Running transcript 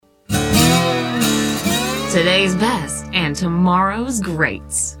Today's best and tomorrow's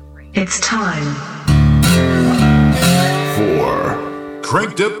greats. It's time for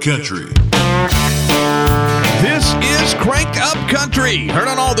Cranked Up Country. This is Cranked Up Country, heard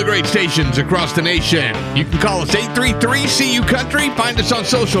on all the great stations across the nation. You can call us 833-CU Country, find us on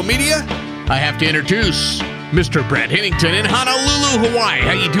social media. I have to introduce Mr. Brad Hennington in Honolulu, Hawaii.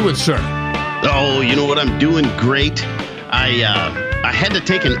 How you doing, sir? Oh, you know what? I'm doing great. I had to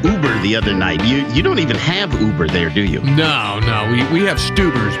take an Uber the other night. You don't even have Uber there, do you? No. We have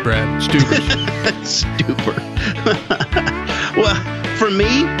Stubers, Brad. Stubers. Stuber. Well, for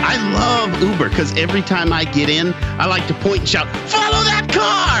me, I love Uber because every time I get in, I like to point and shout, "Follow that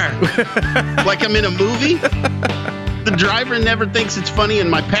car!" Like I'm in a movie. The driver never thinks it's funny,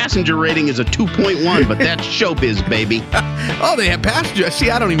 and my passenger rating is a 2.1, but that's showbiz, baby. Oh, they have passengers.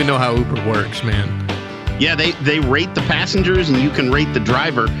 See, I don't even know how Uber works, man. Yeah, they rate the passengers, and you can rate the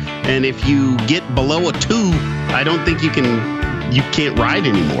driver. And if you get below a 2, I don't think you can't ride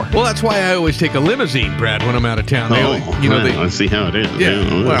anymore. Well, that's why I always take a limousine, Brad, when I'm out of town. I see how it is.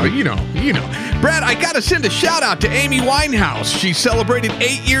 Yeah, well, you know. Brad, I got to send a shout out to Amy Winehouse. She celebrated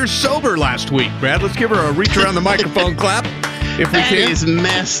 8 years sober last week. Brad, let's give her a reach around the microphone clap if we can. That is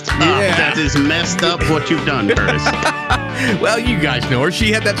messed up. Yeah. That is messed up what you've done, Curtis. Well, you guys know her.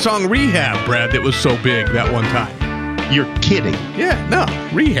 She had that song Rehab, Brad, that was so big that one time. You're kidding. Yeah, no,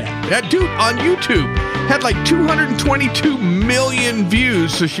 Rehab. That dude on YouTube had like 222 million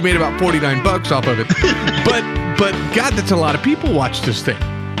views, so she made about $49 off of it. but God, that's a lot of people watch this thing.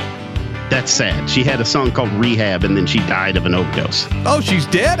 That's sad. She had a song called Rehab, and then she died of an overdose. Oh, she's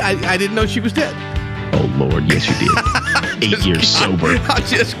dead? I didn't know she was dead. Oh, Lord, yes, you did. 8 years sober. I'm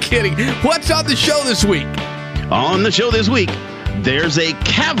just kidding. What's on the show this week? On the show this week, there's a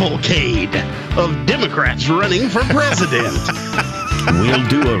cavalcade of Democrats running for president. We'll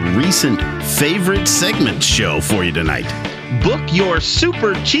do a recent favorite segment show for you tonight. Book your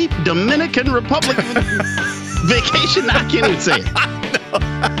super cheap Dominican Republic vacation. I can't even say it.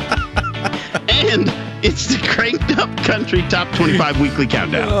 And it's the Cranked Up Country Top 25 Weekly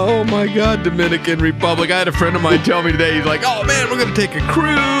Countdown. Oh, my God, Dominican Republic. I had a friend of mine tell me today, he's like, oh, man, we're going to take a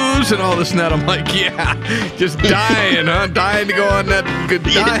cruise and all this and that. I'm like, yeah, just dying, huh? Dying to go on that good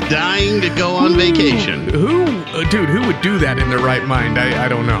time. Dying to go on vacation. Who would do that in their right mind? I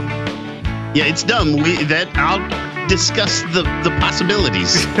don't know. Yeah, it's dumb. I'll discuss the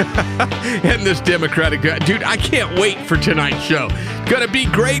possibilities. And this Democratic guy, dude, I can't wait for tonight's show. Gonna be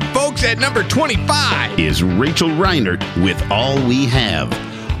great, folks. At number 25 is Rachel Reinert with All We Have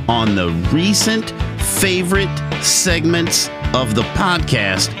on the recent favorite segments of the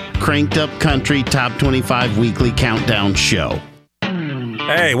podcast Cranked Up Country Top 25 Weekly Countdown Show.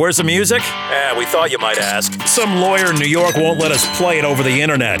 Hey, where's the music? We thought you might ask. Some lawyer in New York won't let us play it over the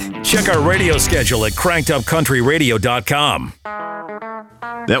internet. Check our radio schedule at crankedupcountryradio.com.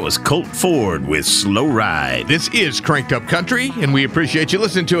 That was Colt Ford with Slow Ride. This is Cranked Up Country, and we appreciate you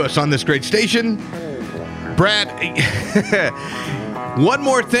listening to us on this great station. Brad, one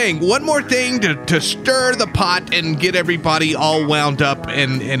more thing to stir the pot and get everybody all wound up,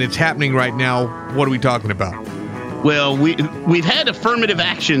 and it's happening right now. What are we talking about? Well, we've had affirmative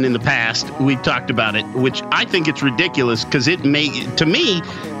action in the past. We've talked about it, which I think it's ridiculous because to me,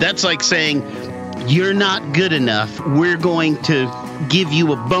 that's like saying, you're not good enough. We're going to give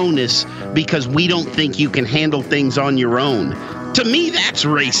you a bonus because we don't think you can handle things on your own. To me, that's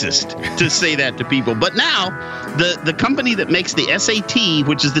racist to say that to people. But now, the company that makes the SAT,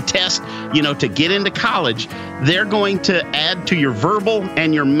 which is the test, to get into college, they're going to add to your verbal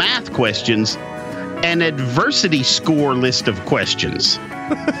and your math questions an adversity score list of questions.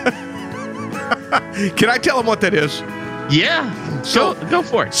 Can I tell them what that is? Yeah, go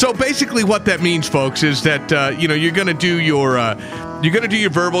for it. So basically, what that means, folks, is that you're going to do your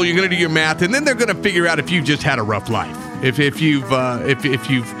verbal, you're going to do your math, and then they're going to figure out if you've just had a rough life, if you've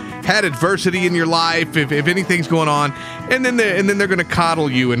had adversity in your life, if anything's going on, and then they're going to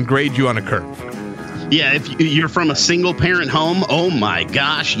coddle you and grade you on a curve. Yeah, if you're from a single-parent home, oh my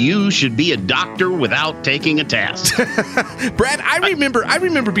gosh, you should be a doctor without taking a test. Brad, I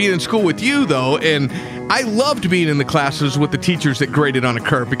remember being in school with you, though, and I loved being in the classes with the teachers that graded on a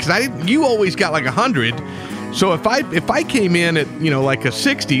curve because you always got like 100. So if I came in at like a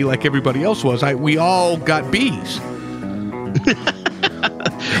 60, like everybody else was, we all got B's.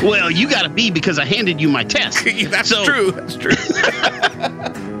 Well, you got a B because I handed you my test. That's true.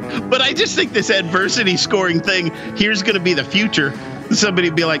 But I just think this adversity scoring thing, here's going to be the future. Somebody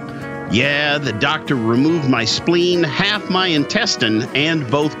will be like, yeah, the doctor removed my spleen, half my intestine, and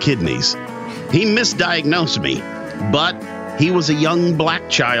both kidneys. He misdiagnosed me, but he was a young black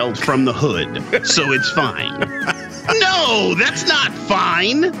child from the hood, so it's fine. No, that's not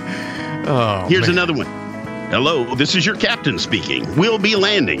fine. Oh, Here's man. another one. Hello, this is your captain speaking. We'll be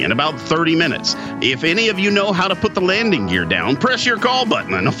landing in about 30 minutes. If any of you know how to put the landing gear down, press your call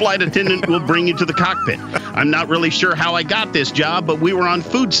button and a flight attendant will bring you to the cockpit. I'm not really sure how I got this job, but we were on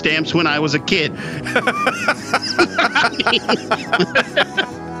food stamps when I was a kid.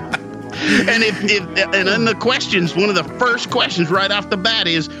 And and in the questions, one of the first questions right off the bat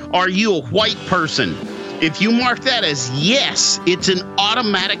is, are you a white person? If you mark that as yes, it's an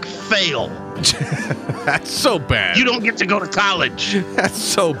automatic fail. That's so bad. You don't get to go to college. That's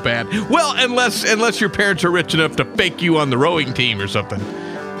so bad. Well, unless your parents are rich enough to fake you on the rowing team or something,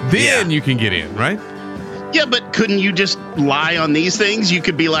 then you can get in, right? Yeah, but couldn't you just lie on these things? You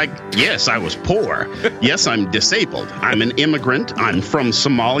could be like, yes, I was poor. Yes, I'm disabled. I'm an immigrant. I'm from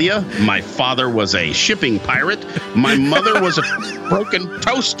Somalia. My father was a shipping pirate. My mother was a broken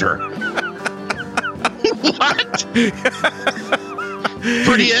toaster. What?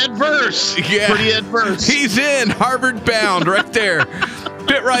 Pretty adverse. Yeah. Pretty adverse. He's in, Harvard bound, right there.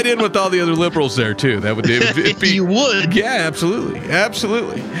 Fit right in with all the other liberals there, too. That would it'd be. You would. Yeah, absolutely.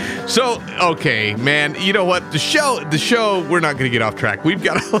 Absolutely. So, okay, man, you know what? The show, we're not going to get off track. We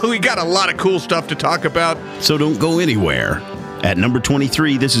got a lot of cool stuff to talk about. So don't go anywhere. At number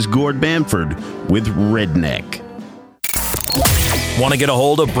 23, this is Gord Bamford with Redneck. Want to get a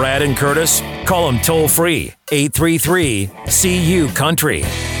hold of Brad and Curtis? Call them toll-free, 833-CU-COUNTRY.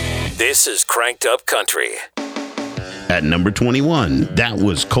 This is Cranked Up Country. At number 21, that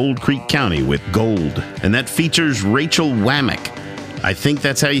was Cold Creek County with Gold, and that features Rachel Wammack. I think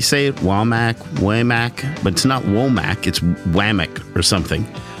that's how you say it, Wammack, but it's not Womack, it's Wammack or something.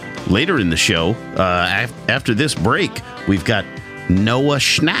 Later in the show, after this break, we've got Noah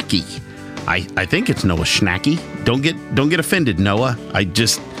Schnacky. I think it's Noah Schnacky. Don't get offended, Noah. I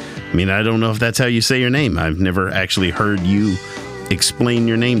don't know if that's how you say your name. I've never actually heard you explain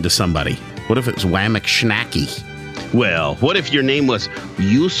your name to somebody. What if it's Wammack Schnacky? Well, what if your name was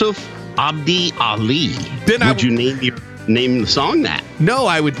Yusuf Abdi Ali? Then would you name the song that? No,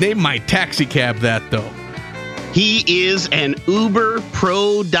 I would name my taxi cab that, though. He is an Uber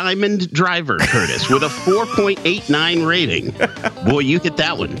Pro Diamond driver, Curtis, with a 4.89 rating. Boy, you hit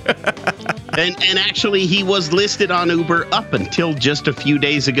that one. And actually, he was listed on Uber up until just a few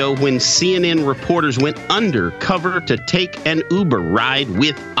days ago when CNN reporters went undercover to take an Uber ride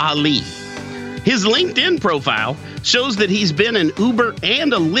with Ali. His LinkedIn profile shows that he's been an Uber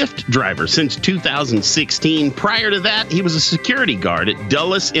and a Lyft driver since 2016. Prior to that, he was a security guard at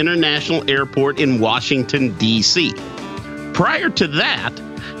Dulles International Airport in Washington, D.C. Prior to that,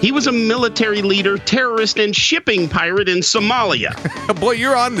 he was a military leader, terrorist, and shipping pirate in Somalia. Boy,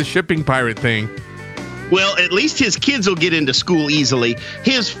 you're on the shipping pirate thing. Well, at least his kids will get into school easily.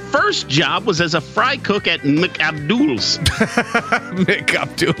 His first job was as a fry cook at McAbdul's.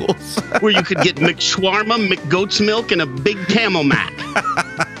 McAbdul's. Where you could get McShawarma, McGoat's milk, and a big Camel Mac.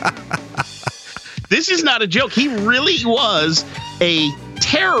 This is not a joke. He really was a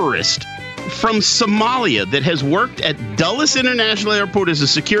terrorist from Somalia that has worked at Dulles International Airport as a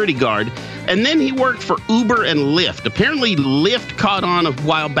security guard, and then he worked for Uber and Lyft. Apparently, Lyft caught on a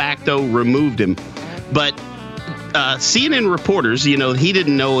while back, though, removed him. But CNN reporters, he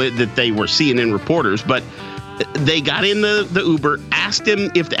didn't know that they were CNN reporters, but they got in the Uber, asked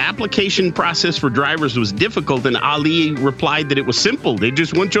him if the application process for drivers was difficult, and Ali replied that it was simple. They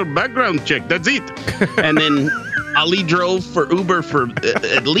just want your background check. That's it. And then Ali drove for Uber for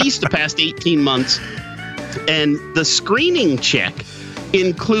at least the past 18 months. And the screening check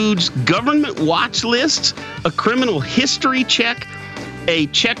includes government watch lists, a criminal history check, a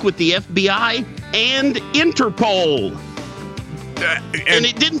check with the FBI, and Interpol. And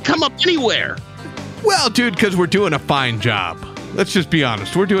it didn't come up anywhere. Well, dude, because we're doing a fine job. Let's just be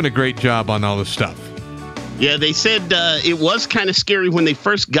honest. We're doing a great job on all this stuff. Yeah, they said it was kind of scary when they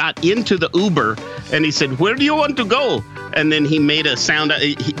first got into the Uber, and he said, "Where do you want to go?" And then he made a sound.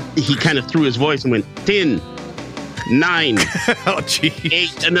 He kind of threw his voice and went, 10, 9, Oh, geez.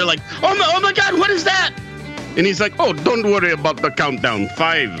 8. And they're like, oh my God, what is that? And he's like, "Oh, don't worry about the countdown.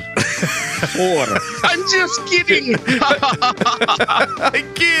 5, 4. I'm just kidding." I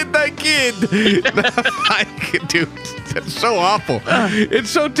kid. Dude, that's so awful. It's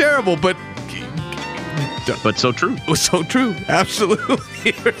so terrible, but so true. So true.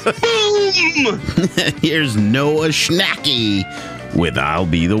 Absolutely. Boom! Here's Noah Schnacky with I'll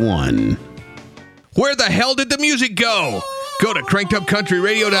Be the One. Where the hell did the music go? Go to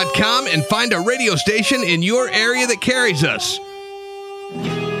crankedupcountryradio.com and find a radio station in your area that carries us.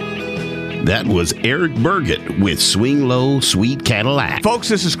 That was Eric Burgett with Swing Low, Sweet Cadillac. Folks,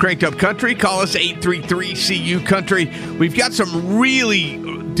 this is Cranked Up Country. Call us 833-CU Country. We've got some really,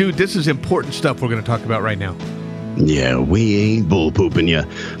 dude, this is important stuff we're going to talk about right now. Yeah, we ain't bull pooping you.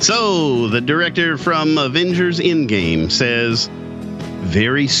 So, the director from Avengers Endgame says,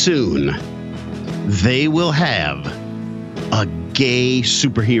 very soon, they will have a gay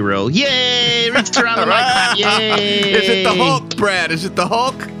superhero. Yay! Reach around the mic. Yay! Is it the Hulk, Brad? Is it the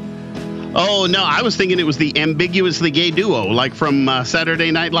Hulk? Oh, no, I was thinking it was the ambiguously gay duo, like from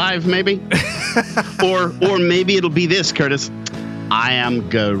Saturday Night Live, maybe? or maybe it'll be this, Curtis. I am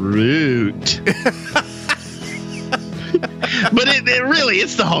Groot. But it really,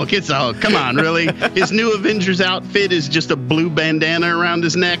 it's the Hulk. It's the Hulk. Come on, really? His new Avengers outfit is just a blue bandana around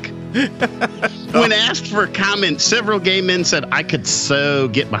his neck. When asked for comment, several gay men said, I could so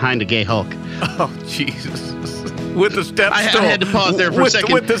get behind a gay Hulk. Oh, Jesus. With the step stool. I had to pause there for a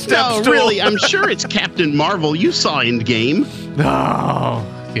second. With the step stool. No, really, I'm sure it's Captain Marvel. You saw Endgame.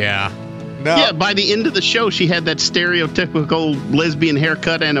 Oh, yeah. No. Yeah, by the end of the show, she had that stereotypical lesbian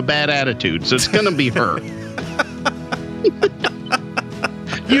haircut and a bad attitude. So it's going to be her.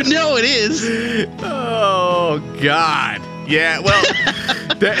 You know it is. Oh, God. Yeah, well.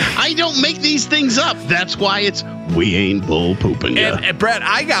 I don't make these things up. That's why it's we ain't bull pooping ya. And Brad,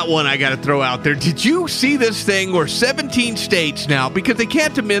 I got one I got to throw out there. Did you see this thing where 17 states now, because they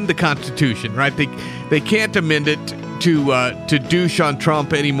can't amend the Constitution, right? They can't amend it to douche on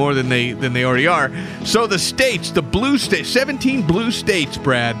Trump any more than they already are. So the states, the blue states, 17 blue states,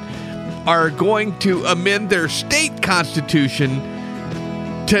 Brad, are going to amend their state constitution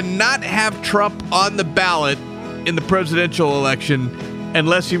to not have Trump on the ballot in the presidential election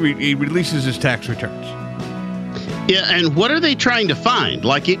unless he releases his tax returns. Yeah, and what are they trying to find?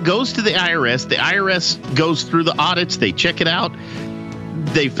 Like, it goes to the IRS. The IRS goes through the audits. They check it out.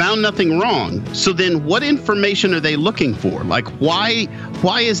 They found nothing wrong. So then what information are they looking for? Like, why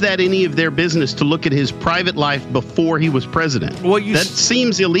is that any of their business to look at his private life before he was president? Well, that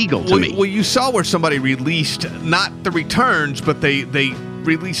seems illegal to me. Well, you saw where somebody released not the returns, but they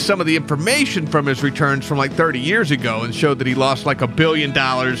released some of the information from his returns from like 30 years ago and showed that he lost like $1 billion.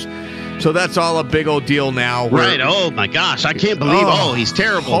 So that's all a big old deal now. Right. Oh, my gosh. I can't believe, he's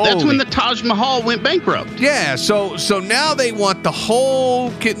terrible. That's when the Taj Mahal went bankrupt. Yeah. So now they want the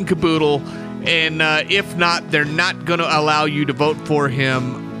whole kit and caboodle. And if not, they're not going to allow you to vote for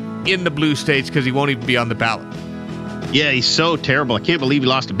him in the blue states because he won't even be on the ballot. Yeah, he's so terrible. I can't believe he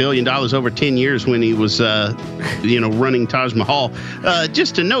lost $1 billion over 10 years when he was, running Taj Mahal.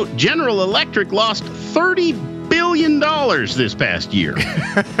 Just to note, General Electric lost $30 billion this past year.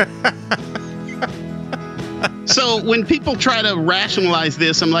 So when people try to rationalize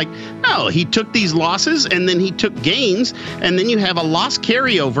this, I'm like, no, he took these losses and then he took gains, and then you have a loss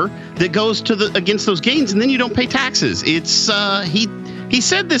carryover that goes to against those gains, and then you don't pay taxes. It's he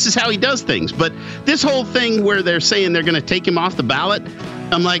said this is how he does things, but this whole thing where they're saying they're going to take him off the ballot,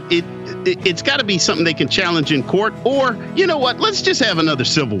 I'm like, it's got to be something they can challenge in court, or, you know what, let's just have another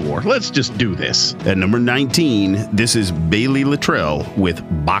civil war. Let's just do this. At number 19, this is Bailey Luttrell with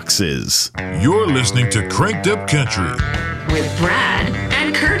Boxes. You're listening to Cranked Up Country with Brad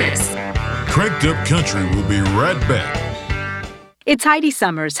and Curtis. Cranked Up Country will be right back. It's Heidi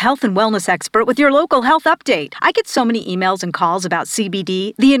Summers, health and wellness expert with your local health update. I get so many emails and calls about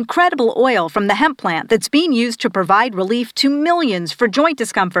CBD, the incredible oil from the hemp plant that's being used to provide relief to millions for joint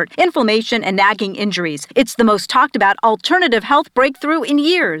discomfort, inflammation, and nagging injuries. It's the most talked about alternative health breakthrough in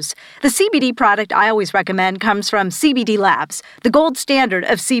years. The CBD product I always recommend comes from CBD Labs, the gold standard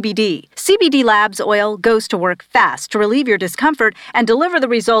of CBD. CBD Labs oil goes to work fast to relieve your discomfort and deliver the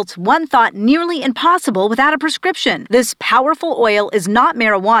results one thought nearly impossible without a prescription. This powerful oil is not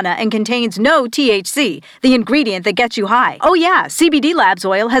marijuana and contains no THC, the ingredient that gets you high. Oh yeah, CBD Labs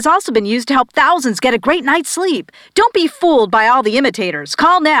oil has also been used to help thousands get a great night's sleep. Don't be fooled by all the imitators.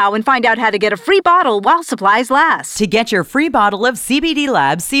 Call now and find out how to get a free bottle while supplies last. To get your free bottle of CBD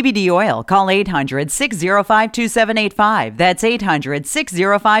Labs CBD oil, call 800-605-2785. That's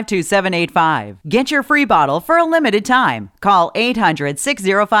 800-605-2785. Get your free bottle for a limited time. Call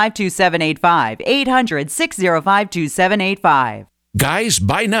 800-605-2785. 800-605-2785. Guys,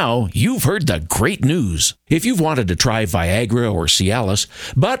 by now, you've heard the great news. If you've wanted to try Viagra or Cialis,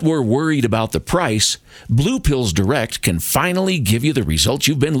 but were worried about the price, Blue Pills Direct can finally give you the results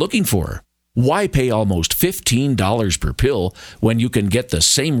you've been looking for. Why pay almost $15 per pill when you can get the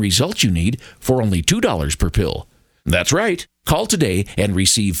same results you need for only $2 per pill? That's right. Call today and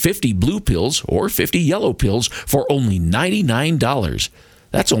receive 50 blue pills or 50 yellow pills for only $99.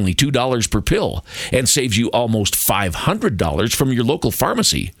 That's only $2 per pill and saves you almost $500 from your local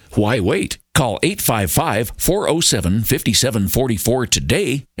pharmacy. Why wait? Call 855-407-5744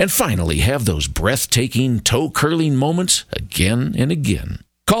 today and finally have those breathtaking, toe-curling moments again and again.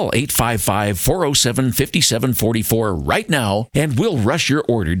 Call 855-407-5744 right now and we'll rush your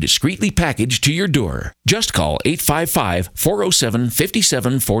order discreetly packaged to your door. Just call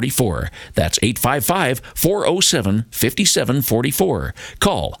 855-407-5744. That's 855-407-5744.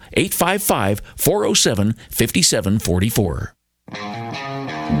 Call 855-407-5744.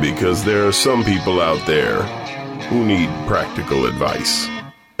 Because there are some people out there who need practical advice.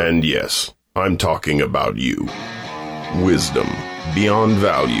 And yes, I'm talking about you. Wisdom beyond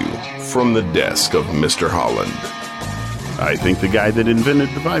value from the desk of Mr. Holland. I think the guy that invented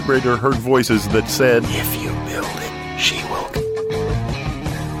the vibrator heard voices that said, If you build it, she will.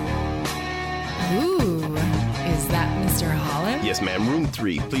 Ooh, is that Mr. Holland? Yes, ma'am. Room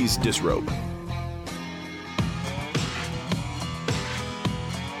 3, please disrobe.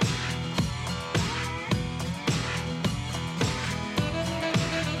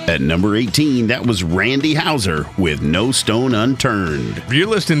 At number 18, that was Randy Houser with No Stone Unturned. You're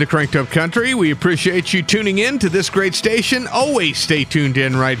listening to Cranked Up Country. We appreciate you tuning in to this great station. Always stay tuned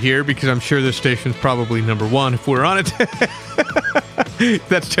in right here because I'm sure this station's probably number one if we're on it.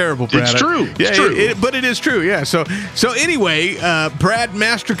 That's terrible, Brad. It's true. Yeah, it's true. But it is true, yeah. So anyway, Brad,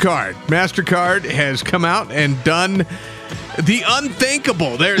 MasterCard has come out and done the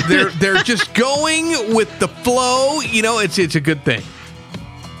unthinkable. They're just going with the flow. You know, it's a good thing.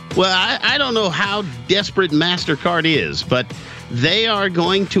 Well, I don't know how desperate MasterCard is, but they are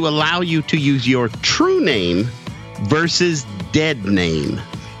going to allow you to use your true name versus dead name.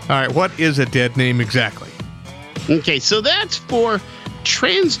 All right, what is a dead name exactly? Okay, so that's for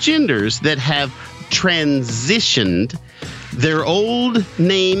transgenders that have transitioned their old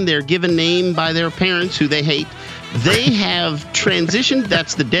name, their given name by their parents who they hate. They have transitioned,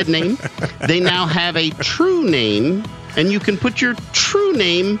 that's the dead name. They now have a true name, and you can put your true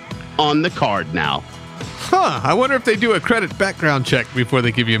name on the card now. Huh, I wonder if they do a credit background check before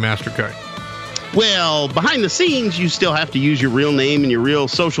they give you a MasterCard. Well, behind the scenes, you still have to use your real name and your real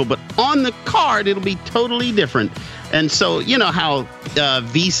social, but on the card, it'll be totally different. And so, you know how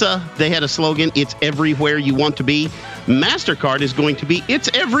Visa, they had a slogan, it's everywhere you want to be. MasterCard is going to be, it's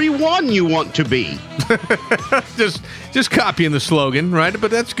everyone you want to be. just copying the slogan, right?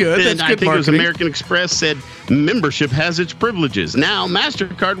 But that's good. And That's I good think marketing. it was American Express said, membership has its privileges. Now,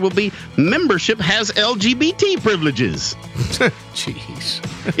 MasterCard will be, membership has LGBT privileges. Jeez.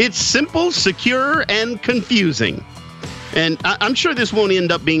 It's simple, secure, and confusing. And I'm sure this won't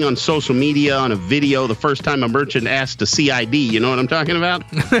end up being on social media, on a video, the first time a merchant asks to see ID. You know what I'm talking about?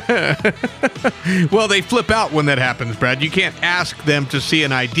 Well, they flip out when that happens, Brad. You can't ask them to see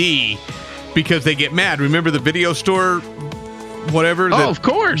an ID because they get mad. Remember the video store, whatever? Oh, of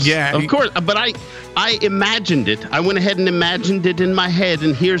course. Yeah. Of course. But I imagined it. I went ahead and imagined it in my head,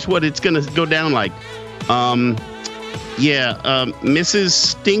 and here's what it's going to go down like. Mrs.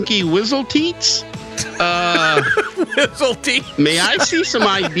 Stinky Whizzleteats? Whizzleteat. May I see some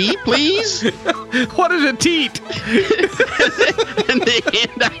ID, please? What is a teat? And they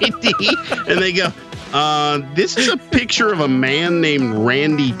hand ID, and they go, this is a picture of a man named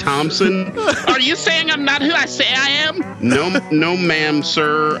Randy Thompson. Are you saying I'm not who I say I am? No, ma'am,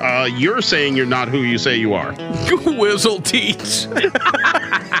 sir. You're saying you're not who you say you are. Whizzleteats.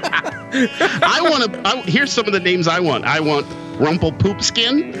 Here's some of the names I want. I want Rumple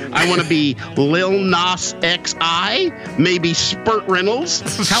Poopskin. I want to be Lil Nas XI. Maybe Spurt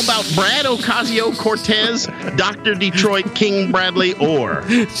Reynolds. How about Brad Ocasio-Cortez, Dr. Detroit King Bradley, or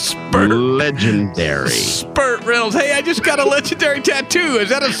Legendary? Spurt Reynolds. Hey, I just got a legendary tattoo. Is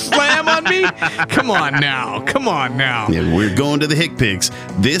that a slam on me? Come on now. Yeah, we're going to the Hick Pics.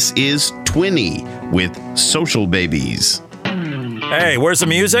 This is Twinny with Social Babies. Hey, where's the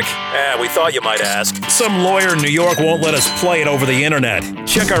music? We thought you might ask. Some lawyer in New York won't let us play it over the internet.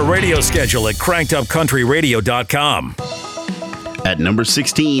 Check our radio schedule at crankedupcountryradio.com. At number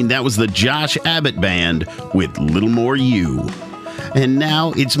 16, that was the Josh Abbott Band with Little More You. And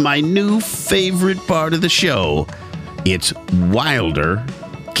now it's my new favorite part of the show. It's Wilder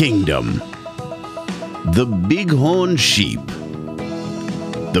Kingdom. The Bighorn Sheep.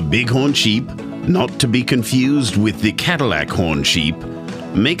 The Bighorn Sheep, not to be confused with the Cadillac horn sheep,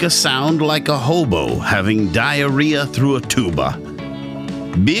 make a sound like a hobo having diarrhea through a tuba.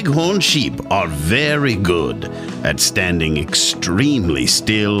 Bighorn sheep are very good at standing extremely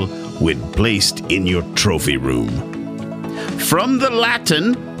still when placed in your trophy room. From the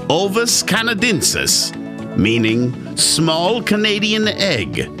Latin Ovis Canadensis, meaning small Canadian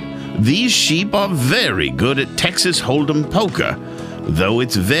egg. These sheep are very good at Texas Hold'em poker, though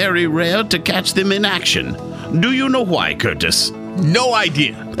it's very rare to catch them in action. Do you know why, Curtis? No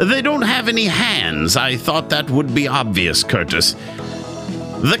idea. They don't have any hands. I thought that would be obvious, Curtis.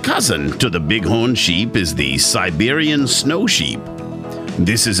 The cousin to the bighorn sheep is the Siberian snow sheep.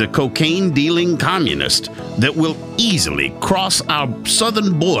 This is a cocaine-dealing communist that will easily cross our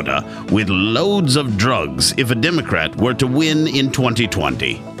southern border with loads of drugs if a Democrat were to win in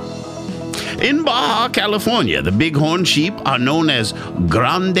 2020. In Baja California, the bighorn sheep are known as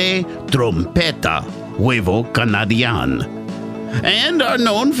Grande Trompeta Huevo Canadian and are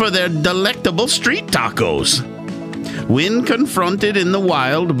known for their delectable street tacos. When confronted in the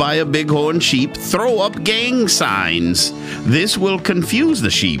wild by a bighorn sheep, throw up gang signs. This will confuse the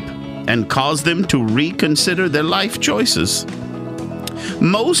sheep and cause them to reconsider their life choices.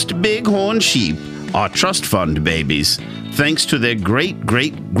 Most bighorn sheep are trust fund babies, thanks to their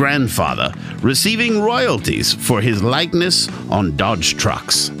great-great-grandfather receiving royalties for his likeness on Dodge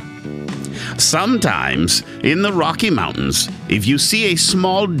trucks. Sometimes, in the Rocky Mountains, if you see a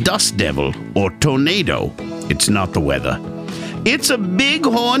small dust devil or tornado, it's not the weather. It's a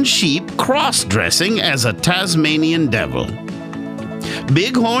bighorn sheep cross-dressing as a Tasmanian devil.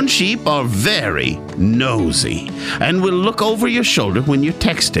 Bighorn sheep are very nosy and will look over your shoulder when you're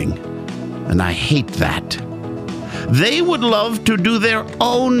texting, and I hate that. They would love to do their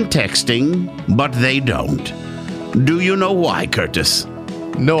own texting, but they don't. Do you know why, Curtis?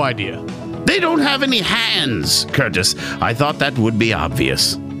 No idea. They don't have any hands, Curtis. I thought that would be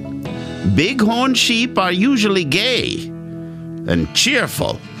obvious. Bighorn sheep are usually gay and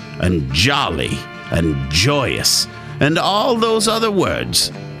cheerful and jolly and joyous and all those other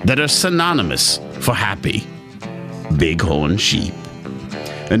words that are synonymous for happy. Bighorn sheep.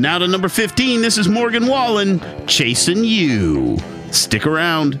 And now to number 15, this is Morgan Wallen, Chasing You. Stick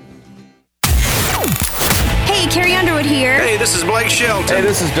around. Hey, Carrie Underwood here. Hey, this is Blake Shelton. Hey,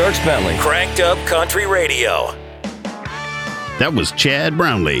 this is Dirk Bentley. Cranked Up Country Radio. That was Chad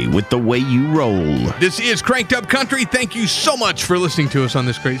Brownlee with The Way You Roll. This is Cranked Up Country. Thank you so much for listening to us on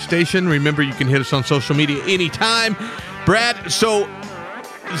this great station. Remember, you can hit us on social media anytime. Brad, so...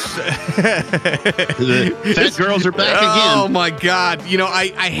 Fat girls are back again. Oh, my God. You know,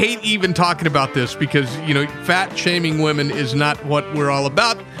 I hate even talking about this because, you know, fat shaming women is not what we're all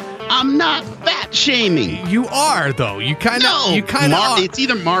about. I'm not fat shaming. You are, though. You kind of are. It's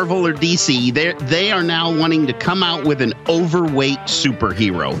either Marvel or DC. They are now wanting to come out with an overweight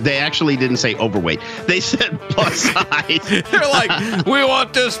superhero. They actually didn't say overweight. They said plus size. They're like, we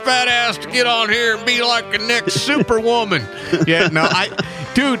want this fat ass to get on here and be like the next Superwoman. Yeah, no,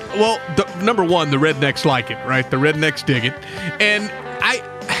 dude, well, number one, the rednecks like it, right? The rednecks dig it. And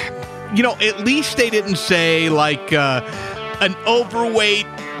at least they didn't say like an overweight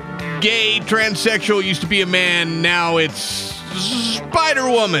gay transsexual used to be a man, now it's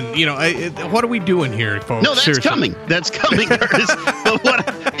Spider-Woman. You know, what are we doing here, folks? No, that's Seriously. coming. That's coming, Curtis.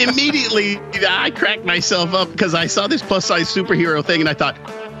 But immediately I cracked myself up because I saw this plus-size superhero thing and I thought,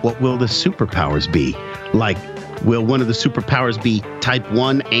 what will the superpowers be? Like, will one of the superpowers be type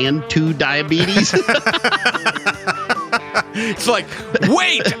 1 and 2 diabetes? It's like,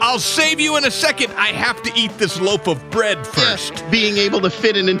 wait, I'll save you in a second. I have to eat this loaf of bread first. Yeah, being able to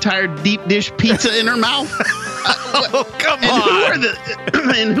fit an entire deep dish pizza in her mouth. Oh, come on.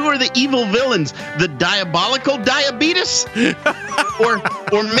 And who are the evil villains? The diabolical diabetes?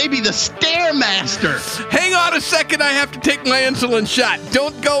 or maybe the Stairmaster? Hang on a second. I have to take my insulin shot.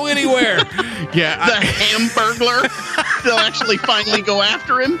 Don't go anywhere. Yeah, the Hamburglar. They'll actually finally go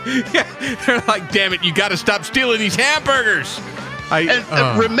after him. Yeah, they're like, damn it, you got to stop stealing these hamburgers.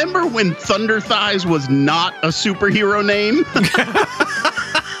 Remember when Thunder Thighs was not a superhero name?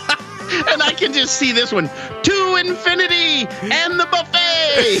 And I can just see this one. To infinity and the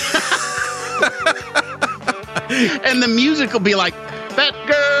buffet. And the music will be like, fat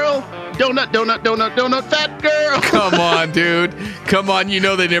girl, donut, donut, donut, donut, fat girl. Come on, dude. Come on. You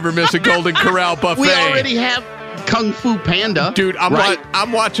know they never miss a Golden Corral buffet. We already have Kung Fu Panda. Dude,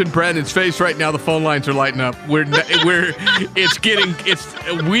 I'm watching Brandon's face right now. The phone lines are lighting up. We are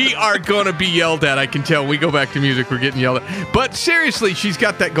going to be yelled at. I can tell. When we go back to music, we're getting yelled at. But seriously, she's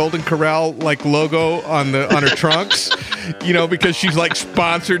got that Golden Corral like logo on her trunks, you know, because she's like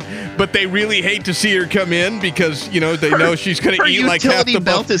sponsored, but they really hate to see her come in because, you know, they know she's going to eat like half the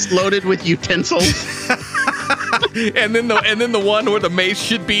belt is loaded with utensils. and then the one where the mace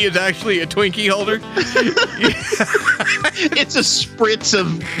should be is actually a Twinkie holder. It's a spritz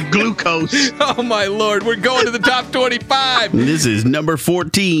of glucose. Oh my Lord, we're going to the top 25. This is number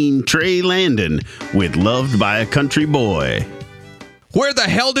 14, Trey Landon with Loved by a Country Boy. Where the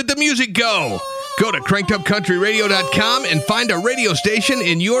hell did the music go? Go to crankedupcountryradio.com and find a radio station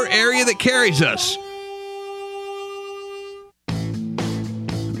in your area that carries us.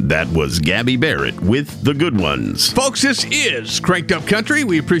 That was Gabby Barrett with The Good Ones. Folks, this is Cranked Up Country.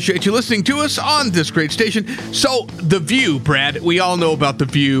 We appreciate you listening to us on this great station. So, The View, Brad, we all know about The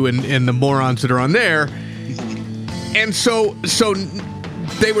View and the morons that are on there. And so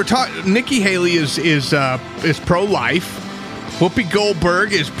they were talking, Nikki Haley is pro-life. Whoopi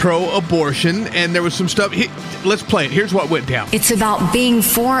Goldberg is pro-abortion, and there was some stuff. Let's play it. Here's what went down. It's about being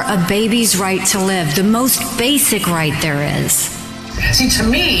for a baby's right to live, the most basic right there is. See, to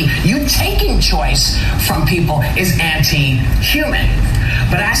me, you taking choice from people is anti-human.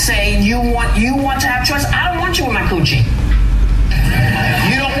 But I say you want to have choice. I don't want you in my coochie.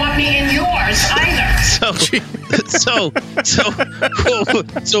 You don't want me in yours either.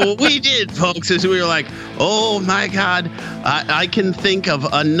 So what we did, folks, is we were like, oh my God, I can think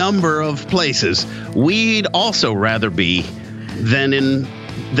of a number of places we'd also rather be than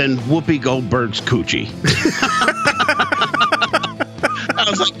Whoopi Goldberg's coochie. I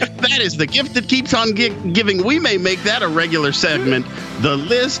was like, that is the gift that keeps on giving. We may make that a regular segment. The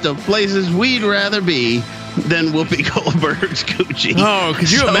list of places we'd rather be than Whoopi Goldberg's coochie. Oh,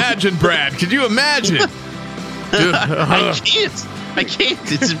 could you imagine, Brad? Could you imagine? I can't.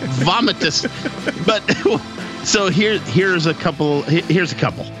 It's vomitous. But so here's a couple.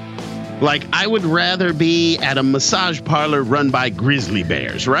 Like, I would rather be at a massage parlor run by grizzly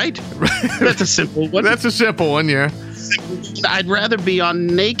bears, right? That's a simple one. That's a simple one, yeah. I'd rather be on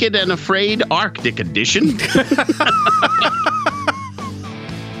Naked and Afraid Arctic Edition.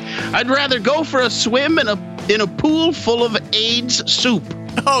 I'd rather go for a swim in a pool full of AIDS soup.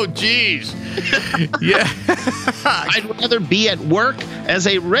 Oh, geez. Yeah. I'd rather be at work as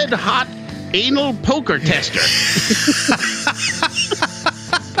a red-hot anal poker tester.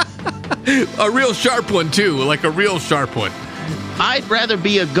 A real sharp one, too. Like a real sharp one. I'd rather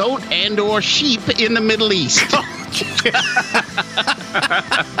be a goat and or sheep in the Middle East.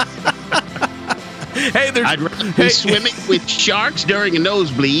 I'd rather be swimming with sharks during a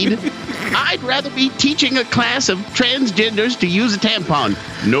nosebleed. I'd rather be teaching a class of transgenders to use a tampon.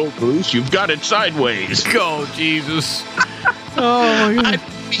 No, Bruce, you've got it sideways. Oh, Jesus. Oh, my God. I'd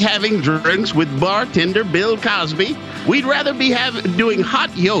be having drinks with bartender Bill Cosby. We'd rather be doing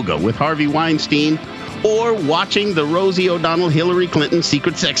hot yoga with Harvey Weinstein or watching the Rosie O'Donnell Hillary Clinton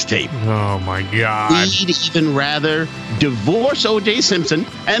secret sex tape. Oh, my God. We'd even rather divorce O.J. Simpson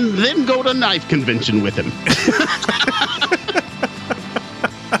and then go to knife convention with him.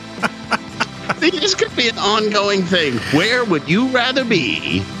 This could be an ongoing thing. Where would you rather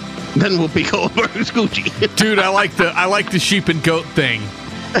be than Whoopi Goldberg's coochie? Dude, I like the sheep and goat thing.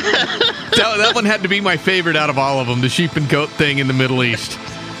 That one had to be my favorite out of all of them, the sheep and goat thing in the Middle East.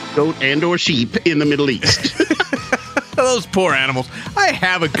 Goat and or sheep in the Middle East. Those poor animals. I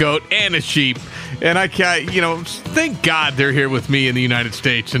have a goat and a sheep, and I can't, thank God they're here with me in the United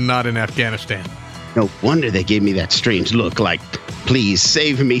States and not in Afghanistan. No wonder they gave me that strange look like, please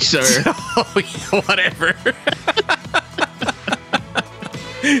save me, sir. Oh, whatever.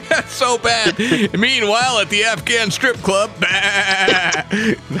 That's so bad. Meanwhile, at the Afghan strip club,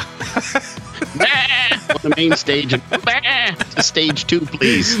 on the main stage, to stage 2,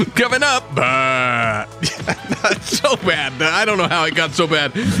 please. Coming up, that's so bad. I don't know how it got so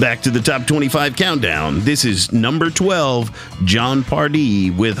bad. Back to the top 25 countdown. This is number 12, John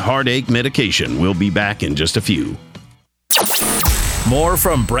Pardee with Heartache Medication. We'll be back in just a few. More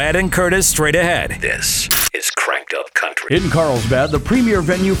from Brad and Curtis straight ahead. This is Cranked Up Country. In Carlsbad, the premier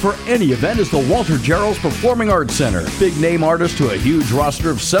venue for any event is the Walter Gerrells Performing Arts Center. Big name artists to a huge roster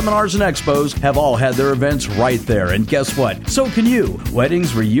of seminars and expos have all had their events right there. And guess what? So can you.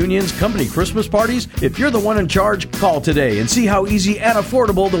 Weddings, reunions, company Christmas parties. If you're the one in charge, call today and see how easy and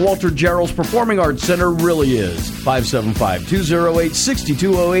affordable the Walter Gerrells Performing Arts Center really is.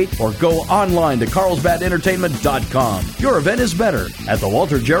 575-208-6208 or go online to carlsbadentertainment.com. Your event is better at the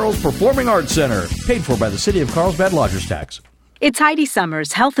Walter Gerrells Performing Arts Center. Paid for by the City of Carlsbad Lodgers Tax. It's Heidi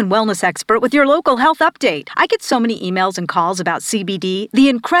Summers, health and wellness expert with your local health update. I get so many emails and calls about CBD, the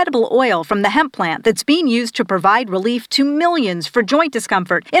incredible oil from the hemp plant that's being used to provide relief to millions for joint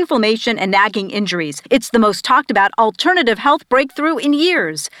discomfort, inflammation, and nagging injuries. It's the most talked about alternative health breakthrough in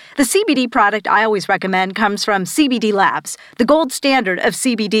years. The CBD product I always recommend comes from CBD Labs, the gold standard of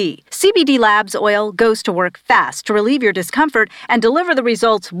CBD. CBD Labs oil goes to work fast to relieve your discomfort and deliver the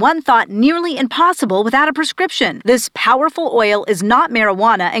results one thought nearly impossible without a prescription. This powerful oil is not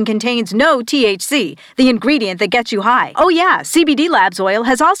marijuana and contains no THC, the ingredient that gets you high. Oh yeah, CBD Labs oil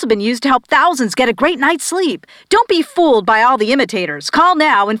has also been used to help thousands get a great night's sleep. Don't be fooled by all the imitators. Call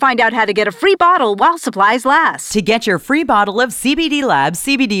now and find out how to get a free bottle while supplies last. To get your free bottle of CBD Labs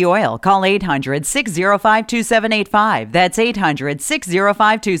CBD oil, call 800-605-2785. That's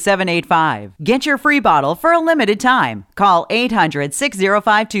 800-605-2785. Get your free bottle for a limited time. Call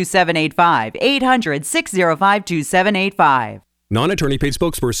 800-605-2785. 800-605-2785. Non-attorney paid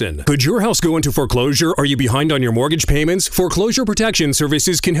spokesperson. Could your house go into foreclosure? Are you behind on your mortgage payments? Foreclosure Protection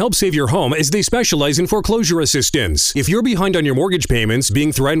Services can help save your home as they specialize in foreclosure assistance. If you're behind on your mortgage payments,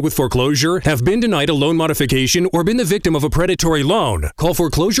 being threatened with foreclosure, have been denied a loan modification, or been the victim of a predatory loan, call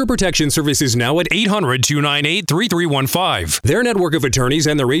Foreclosure Protection Services now at 800-298-3315. Their network of attorneys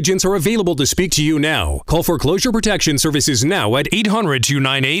and their agents are available to speak to you now. Call Foreclosure Protection Services now at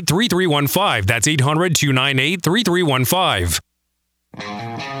 800-298-3315. That's 800-298-3315.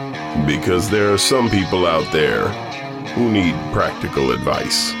 Because there are some people out there who need practical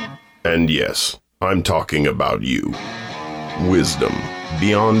advice. And yes, I'm talking about you. Wisdom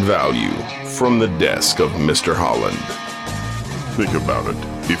beyond value from the desk of Mr. Holland. Think about it.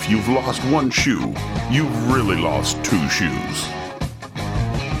 If you've lost one shoe, you've really lost two shoes.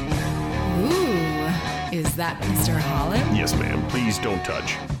 Ooh, is that Mr. Holland? Yes, ma'am. Please don't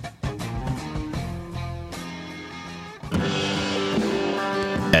touch.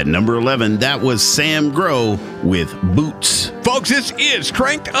 At number 11, that was Sam Grow with Boots. Folks, this is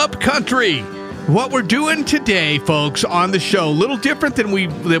Cranked Up Country. What we're doing today, folks, on the show, a little different than we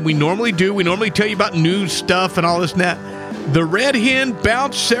normally do. We normally tell you about news stuff and all this and that. The Red Hen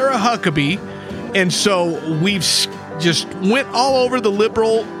bounced Sarah Huckabee, and so we've just went all over the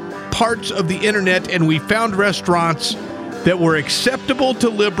liberal parts of the internet, and we found restaurants that were acceptable to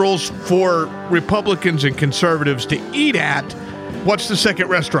liberals for Republicans and conservatives to eat at. What's the second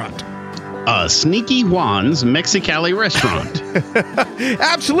restaurant? Sneaky Juan's Mexicali restaurant.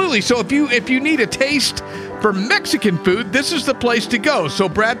 Absolutely. So if you need a taste for Mexican food, this is the place to go. So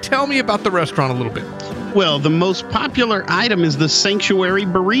Brad, tell me about the restaurant a little bit. Well, the most popular item is the Sanctuary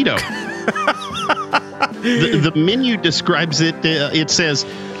Burrito. The menu describes it. It says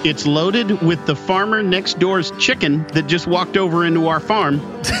it's loaded with the farmer next door's chicken that just walked over into our farm,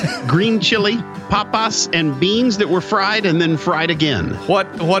 green chili, papas, and beans that were fried and then fried again.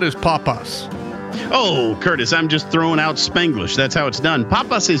 What is papas? Oh, Curtis, I'm just throwing out Spanglish. That's how it's done.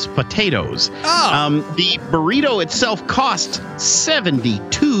 Papas is potatoes. Oh. The burrito itself costs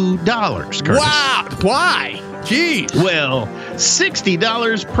 $72, Curtis. Wow. Why? Jeez. Well,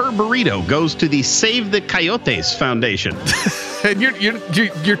 $60 per burrito goes to the Save the Coyotes Foundation. And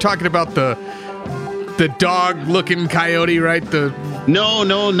you're talking about the dog-looking coyote, right?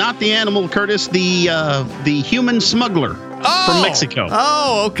 No, not the animal, Curtis. The human smuggler from Mexico.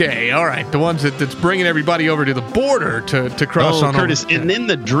 Oh, okay, all right. The ones that's bringing everybody over to the border to cross on. Curtis, and then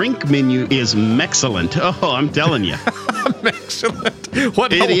the drink menu is Mexcellent. Oh, I'm telling you, Mexcellent.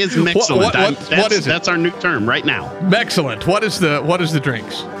 It is Mexcellent. What is it? That's our new term right now. Mexcellent. What is the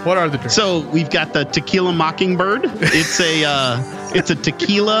drinks? What are the drinks? So we've got the Tequila Mockingbird. It's a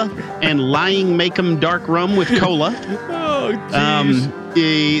tequila and Lying Make'em dark rum with cola. Oh, jeez.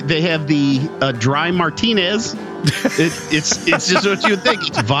 They have the dry Martinez. It's just what you would think.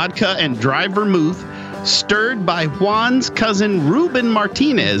 It's vodka and dry vermouth, stirred by Juan's cousin Ruben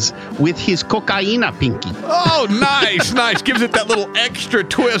Martinez with his cocaina pinky. Oh, nice. Gives it that little extra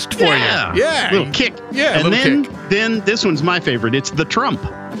twist for you. Yeah. Little kick. Yeah, and little kick. then this one's my favorite. It's the Trump.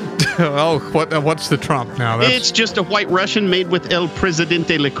 Oh, what's the Trump now? It's just a White Russian made with El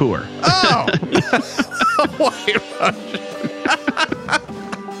Presidente liqueur. Oh, White Russian.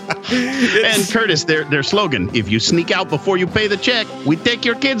 And Curtis, their slogan, if you sneak out before you pay the check, we take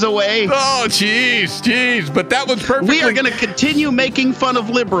your kids away. Oh, jeez. But that was perfect. We are going to continue making fun of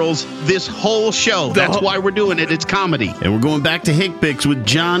liberals this whole show. That's why we're doing it. It's comedy. And we're going back to Hick Picks with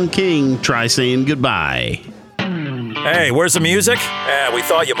John King. Try saying goodbye. Hey, where's the music? We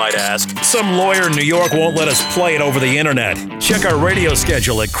thought you might ask. Some lawyer in New York won't let us play it over the internet. Check our radio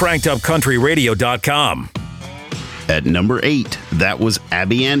schedule at crankedupcountryradio.com. At number 8, that was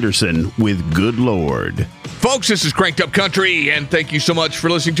Abby Anderson with Good Lord. Folks, this is Cranked Up Country, and thank you so much for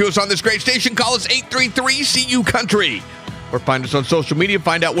listening to us on this great station. Call us 833-CU-COUNTRY, or find us on social media.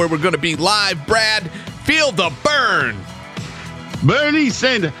 Find out where we're going to be live. Brad, feel the burn. Bernie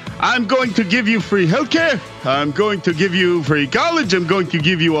said, I'm going to give you free healthcare. I'm going to give you free college. I'm going to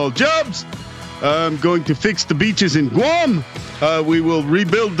give you all jobs. I'm going to fix the beaches in Guam. We will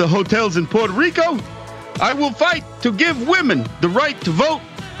rebuild the hotels in Puerto Rico. I will fight to give women the right to vote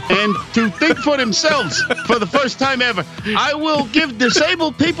and to think for themselves for the first time ever. I will give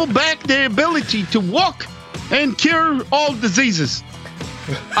disabled people back their ability to walk and cure all diseases.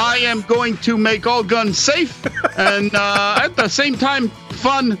 I am going to make all guns safe and at the same time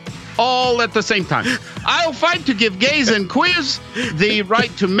fun, all at the same time. I'll fight to give gays and queers the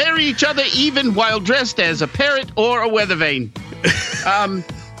right to marry each other even while dressed as a parrot or a weather vane.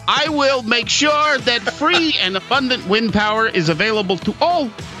 I will make sure that free and abundant wind power is available to all,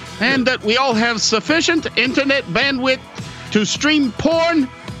 and that we all have sufficient internet bandwidth to stream porn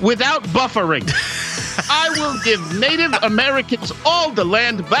without buffering. I will give Native Americans all the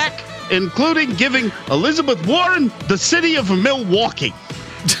land back, including giving Elizabeth Warren the city of Milwaukee.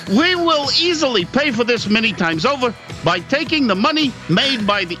 We will easily pay for this many times over by taking the money made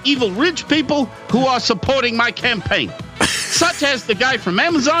by the evil rich people who are supporting my campaign, such as the guy from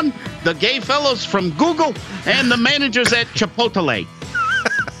Amazon, the gay fellows from Google, and the managers at Chipotle.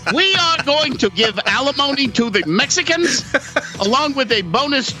 We are going to give alimony to the Mexicans, along with a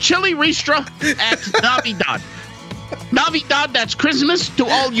bonus chili ristra at Navidad. Navidad, that's Christmas to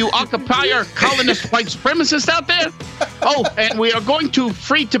all you occupier colonist white supremacists out there. Oh, and we are going to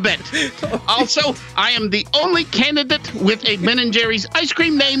free Tibet. Also, I am the only candidate with a Ben & Jerry's ice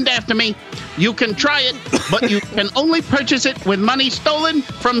cream named after me. You can try it, but you can only purchase it with money stolen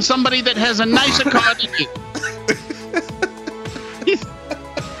from somebody that has a nicer car than you.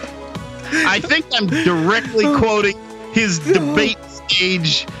 I think I'm directly quoting his debate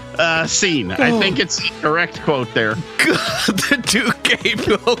stage scene. I think it's the correct quote there. The two gay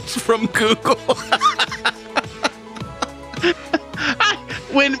folks from Google.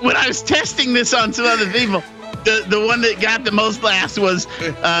 When I was testing this on some other people, the one that got the most laughs was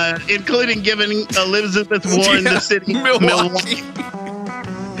including giving Elizabeth Warren the city Milwaukee.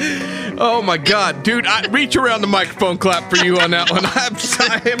 Oh my God, dude! I reach around the microphone clap for you on that one. I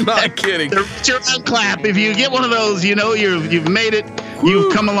am not kidding. The reach around clap. If you get one of those, you know you've made it.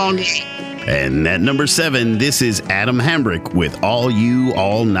 You've come along. And at number 7, this is Adam Hambrick with All You,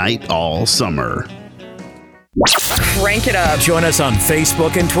 All Night, All Summer. Crank it up. Join us on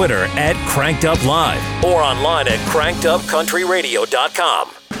Facebook and Twitter at Cranked Up Live or online at crankedupcountryradio.com.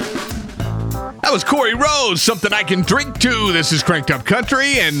 That was Corey Rose, Something I Can Drink To. This is Cranked Up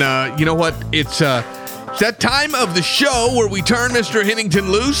Country, and you know what? It's that time of the show where we turn Mr.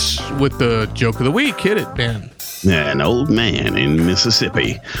 Hennington loose with the joke of the week. Hit it, man. An old man in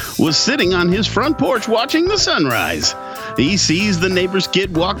Mississippi was sitting on his front porch watching the sunrise. He sees the neighbor's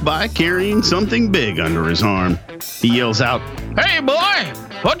kid walk by carrying something big under his arm. He yells out, "Hey, boy,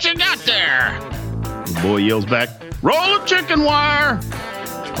 what you got there?" The boy yells back, "Roll of chicken wire."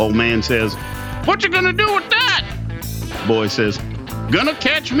 Old man says, "What you gonna do with that?" Boy says, "Gonna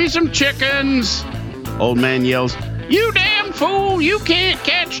catch me some chickens." Old man yells, "You damn fool, you can't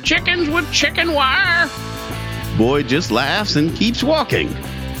catch chickens with chicken wire." Boy just laughs and keeps walking.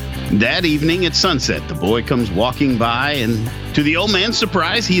 That evening at sunset, the boy comes walking by, and to the old man's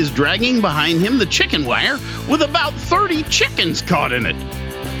surprise, he is dragging behind him the chicken wire with about 30 chickens caught in it.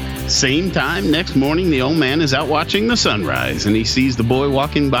 Same time next morning, the old man is out watching the sunrise, and he sees the boy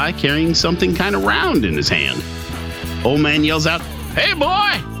walking by carrying something kind of round in his hand. Old man yells out, "Hey,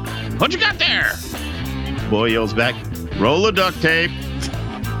 boy, what you got there?" Boy yells back, "Roll of duct tape."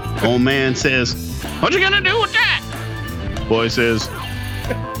 Old man says, "What you gonna do with that?" Boy says,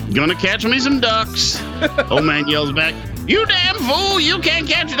 "Gonna catch me some ducks." Old man yells back, "You damn fool, you can't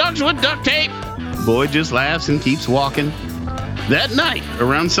catch ducks with duct tape." Boy just laughs and keeps walking. That night,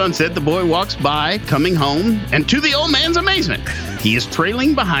 around sunset, the boy walks by, coming home, and to the old man's amazement, he is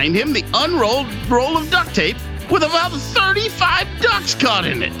trailing behind him the unrolled roll of duct tape with about 35 ducks caught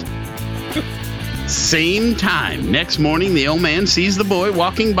in it. Same time, next morning, the old man sees the boy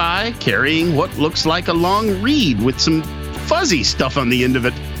walking by, carrying what looks like a long reed with some fuzzy stuff on the end of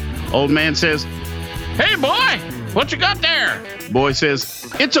it. Old man says, "Hey, boy, what you got there?" Boy says,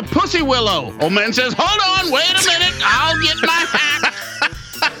 "It's a pussy willow." Old man says, "Hold on, wait a minute, I'll get my hat."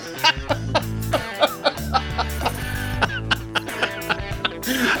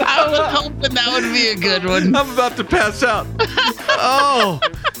 I was hoping that would be a good one. I'm about to pass out. Oh,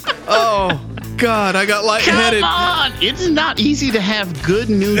 God, I got lightheaded. Come on. It's not easy to have good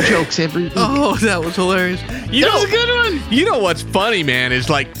new jokes every week. Oh, that was hilarious. That was a good one. You know what's funny, man, is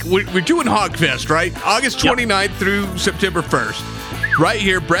like we're doing Hogfest, right? August 29th through September 1st. Right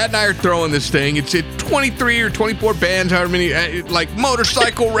here, Brad and I are throwing this thing. It's at 23 or 24 bands, however many, like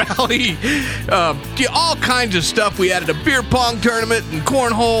motorcycle rally, all kinds of stuff. We added a beer pong tournament and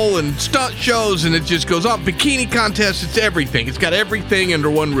cornhole and stunt shows, and it just goes on. Bikini contest, it's everything. It's got everything under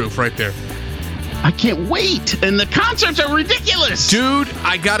one roof right there. I can't wait. And the concerts are ridiculous. Dude,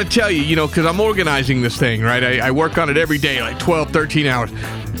 I got to tell you, because I'm organizing this thing, right? I work on it every day, like 12, 13 hours.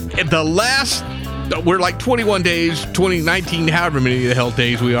 We're like 21 days, 19, however many the hell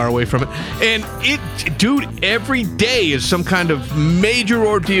days we are away from it. And dude, every day is some kind of major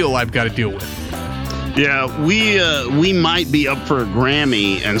ordeal I've got to deal with. Yeah, we might be up for a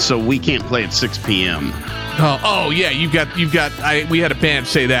Grammy, and so we can't play at 6 p.m. Oh yeah, we had a band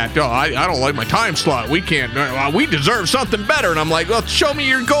say that. Oh, I don't like my time slot. We can't. We deserve something better. And I'm like, well, show me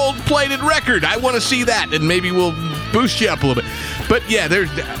your gold-plated record. I want to see that, and maybe we'll boost you up a little bit. But yeah, there's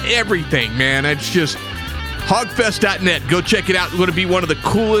everything, man. It's just hogfest.net. Go check it out. It's going to be one of the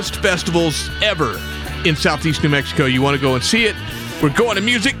coolest festivals ever in Southeast New Mexico. You want to go and see it? We're going to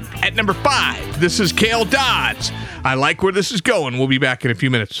music at number 5. This is Cale Dodds. I like where this is going. We'll be back in a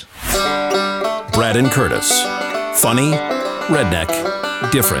few minutes. Brad and Curtis. Funny, redneck,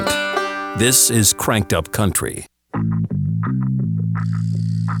 different. This is Cranked Up Country.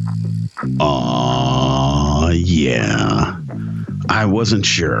 Yeah. I wasn't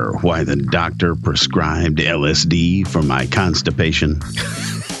sure why the doctor prescribed LSD for my constipation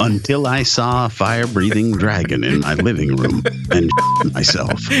until I saw a fire-breathing dragon in my living room and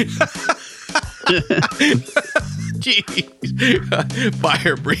myself. Jeez.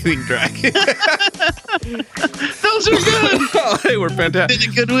 Fire-breathing dragon. Those are good. Oh, they were fantastic. It's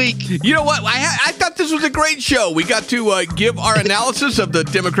been a good week. You know what? I thought this was a great show. We got to give our analysis of the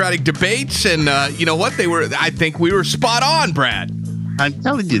Democratic debates, and you know what? I think we were spot on, Brad. I'm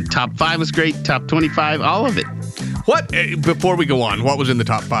telling you, top 5 was great. Top 25, all of it. What? Before we go on, what was in the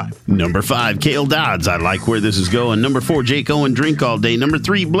top 5? Number 5, Cale Dodds. I like where this is going. Number 4, Jake Owen, Drink All Day. Number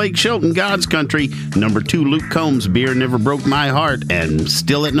 3, Blake Shelton, God's Country. Number 2, Luke Combs, Beer Never Broke My Heart. And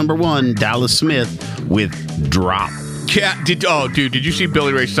still at number 1, Dallas Smith with Drop. Yeah, did you see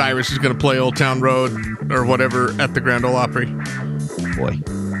Billy Ray Cyrus is going to play Old Town Road or whatever at the Grand Ole Opry? Boy,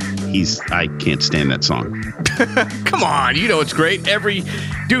 I can't stand that song. Come on, it's great.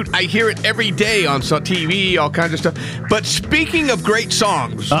 Dude, I hear it every day on TV, all kinds of stuff. But speaking of great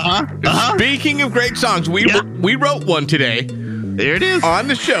songs, speaking of great songs, we wrote one today. There it is on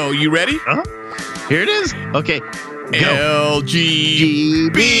the show. You ready? Here it is. Okay.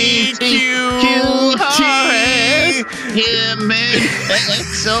 LGBTQT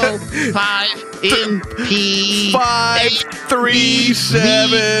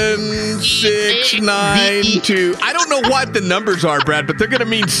 537-692. I don't know what the numbers are, Brad, but they're going to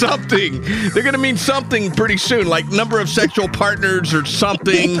mean something. They're going to mean something pretty soon, like number of sexual partners or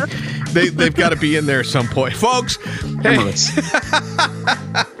something. They've got to be in there at some point. Folks, hey,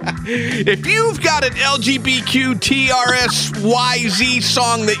 if you've got an LGBTQTRSYZ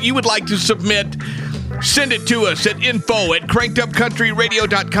song that you would like to submit, send it to us at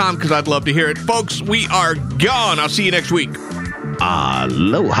info@crankedupcountryradio.com because I'd love to hear it. Folks, we are gone. I'll see you next week.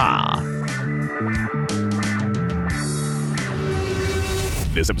 Aloha.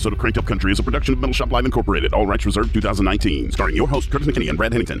 This episode of Cranked Up Country is a production of Metal Shop Live Incorporated. All rights reserved 2019. Starring your host, Curtis McKinney and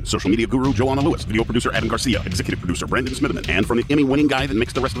Brad Hennington. Social media guru, Joanna Lewis. Video producer, Adam Garcia. Executive producer, Brandon Smitherman. And from the Emmy-winning guy that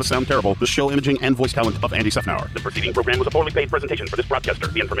makes the rest of us sound terrible, the show imaging and voice talent of Andy Sefnauer. The preceding program was a poorly paid presentation for this broadcaster.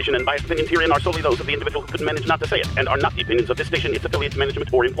 The information and biased opinions herein are solely those of the individual who could manage not to say it, and are not the opinions of this station, its affiliates,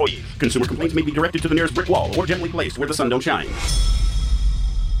 management, or employees. Consumer complaints may be directed to the nearest brick wall, or gently placed where the sun don't shine.